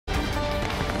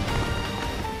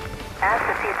As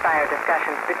to ceasefire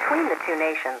discussions between the two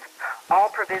nations, all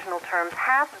provisional terms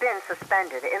have been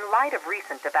suspended in light of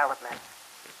recent developments.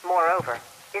 Moreover,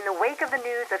 in the wake of the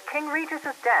news of King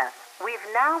Regis's death, we've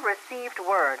now received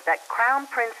word that Crown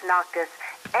Prince Noctis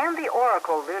and the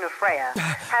Oracle Lunafreya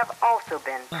have also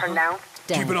been pronounced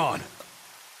dead. Keep it on.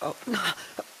 Oh.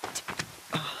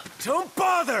 Don't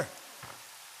bother!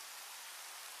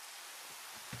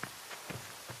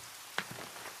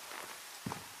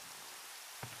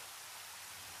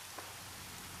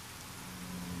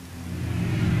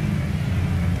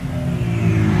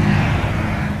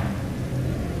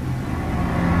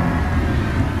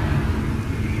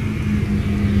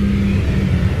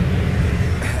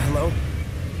 Hello?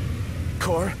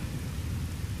 Cor?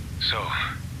 So,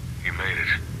 you made it.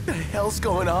 What the hell's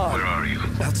going on? Where are you?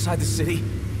 Outside the city,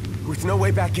 with no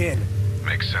way back in.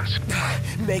 Makes sense.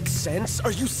 Makes sense?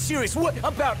 Are you serious? What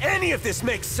about any of this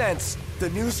makes sense? The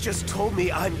news just told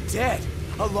me I'm dead,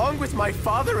 along with my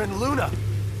father and Luna.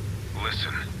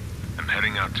 Listen, I'm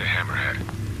heading out to Hammerhead.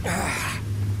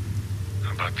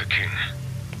 About the king.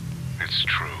 It's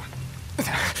true.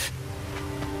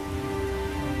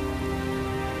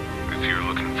 If you're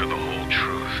looking for the whole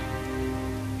truth,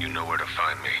 you know where to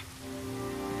find me.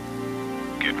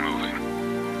 Get moving.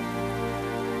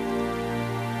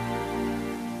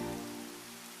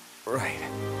 Right.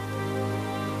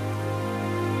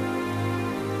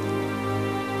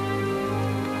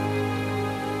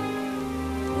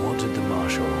 What did the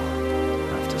Marshal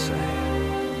have to say?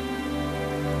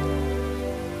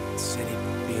 Said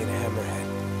he'd be in Hammerhead.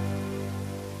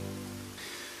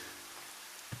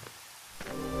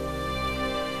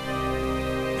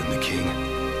 And the king?